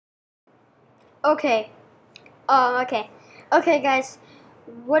Okay. Okay. Okay, guys.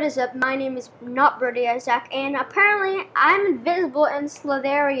 What is up? My name is not Brody Isaac, and apparently I'm invisible in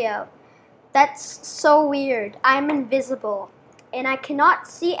Slither. That's so weird. I'm invisible, and I cannot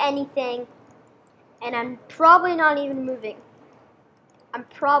see anything, and I'm probably not even moving.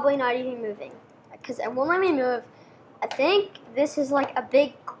 Because it won't let me move. I think this is like a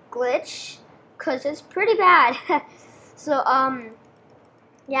big glitch, because it's pretty bad. So,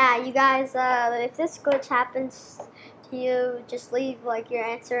 yeah, you guys, if this glitch happens to you, just leave like your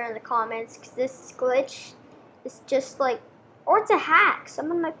answer in the comments, because this glitch is just like, or it's a hack.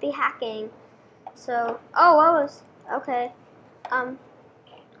 Someone might be hacking. So, oh, what was, okay, oh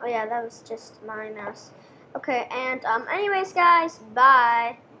yeah, that was just my mouse. Okay, and anyways, guys,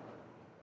 bye.